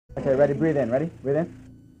Okay, ready? Breathe in. Ready? Breathe in.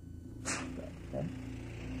 Okay.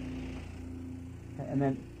 And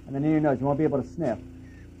then in your nose, you won't be able to sniff.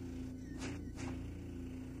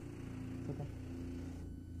 Okay.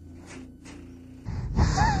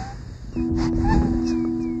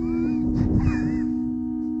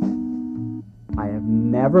 I have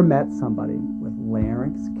never met somebody with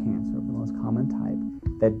larynx cancer, the most common type,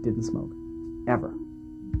 that didn't smoke. Ever.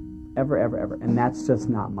 Ever, ever, ever. And that's just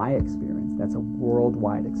not my experience. That's a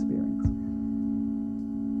worldwide experience.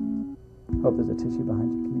 Hope there's a tissue behind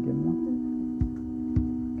you. Can you give me one?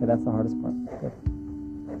 Okay, that's the hardest part. Good.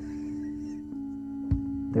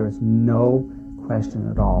 There is no question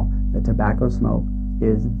at all that tobacco smoke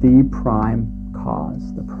is the prime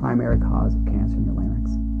cause, the primary cause of cancer in your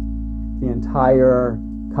larynx. The entire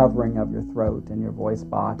covering of your throat and your voice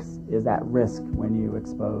box is at risk when you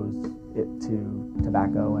expose it to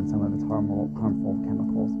tobacco and some of its harmful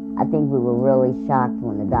chemicals. I think we were really shocked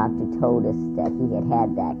when the doctor told us that he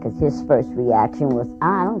had that, because his first reaction was,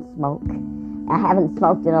 I don't smoke. I haven't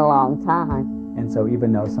smoked in a long time. And so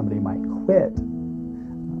even though somebody might quit,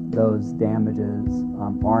 those damages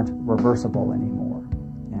aren't reversible anymore.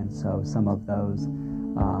 And so some of those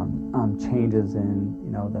changes in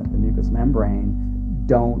the mucous membrane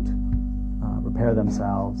don't repair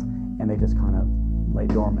themselves, and they just kind of lay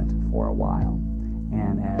dormant for a while.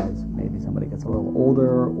 And as maybe somebody gets a little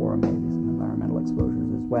older, or maybe some environmental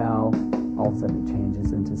exposures as well, all of a sudden it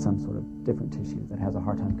changes into some sort of different tissue that has a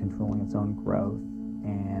hard time controlling its own growth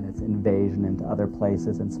and its invasion into other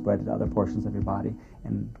places and spread to other portions of your body.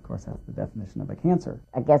 And of course that's the definition of a cancer.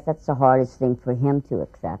 I guess that's the hardest thing for him to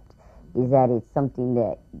accept, is that it's something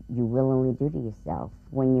that you willingly do to yourself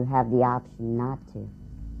when you have the option not to.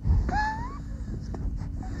 I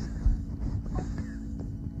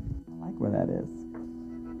like where that is.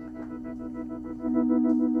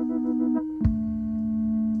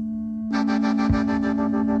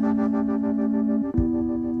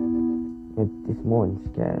 It's more than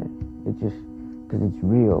scary. It's just because it's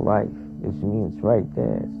real life. It's right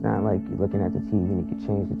there. It's not like you're looking at the TV and you can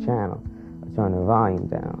change the channel or turn the volume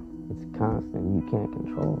down. It's constant. You can't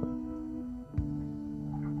control it.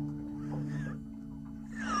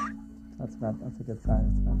 That's a good sign.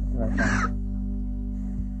 That's about the right sign.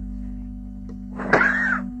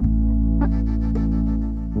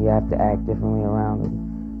 You have to act differently around him.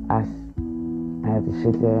 I had to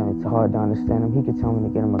sit there, and it's hard to understand him. He could tell me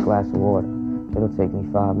to get him a glass of water. It'll take me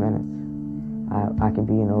 5 minutes. I could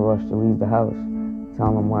be in a rush to leave the house,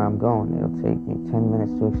 tell him where I'm going. It'll take me 10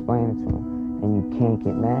 minutes to explain it to him, and you can't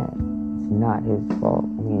get mad. It's not his fault.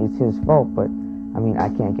 I mean, it's his fault, but I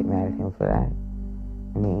can't get mad at him for that.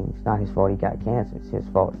 It's not his fault he got cancer. It's his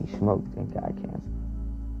fault he smoked and got cancer.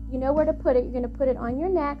 You know where to put it. You're going to put it on your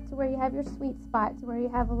neck to where you have your sweet spot, to where you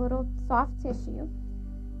have a little soft tissue.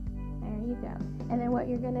 There you go. And then what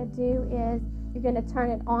you're going to do is you're going to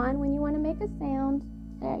turn it on when you want to make a sound.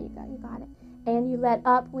 There you go. You got it. And you let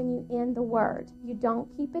up when you end the word. You don't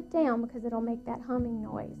keep it down because it'll make that humming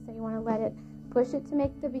noise. So you want to let it, push it to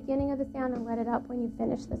make the beginning of the sound, and let it up when you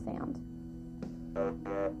finish the sound.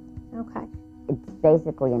 Okay. It's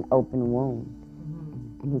basically an open wound.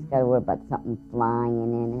 And he's got to worry about something flying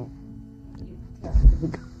in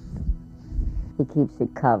it. He keeps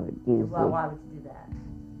it covered, usually. Well, why would you do that?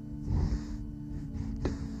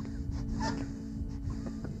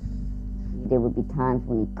 There would be times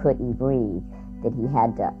when he couldn't breathe, that he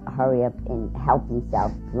had to hurry up and help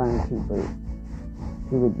himself learn to breathe.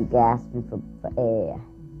 He would be gasping for air.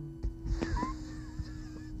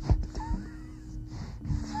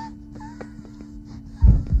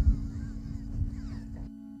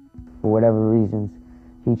 For whatever reasons,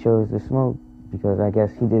 he chose to smoke, because I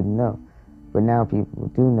guess he didn't know. But now people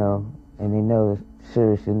do know, and they know the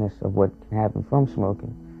seriousness of what can happen from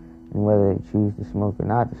smoking. And whether they choose to smoke or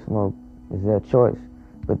not to smoke is their choice.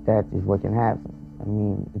 But that is what can happen.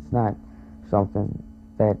 It's not something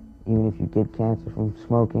that, even if you get cancer from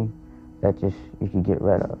smoking, that just you can get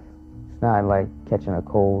rid of. It's not like catching a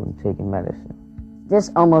cold and taking medicine. This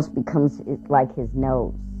almost becomes like his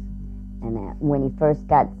nose. And when he first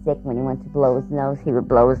got sick, when he went to blow his nose, he would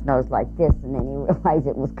blow his nose like this, and then he realized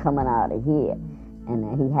it was coming out of here. And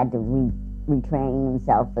he had to retrain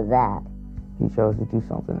himself for that. He chose to do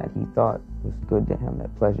something that he thought was good to him,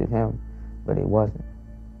 that pleasured him, but it wasn't.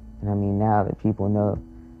 And now that people know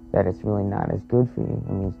that it's really not as good for you,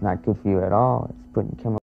 it's not good for you at all. It's putting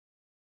chemicals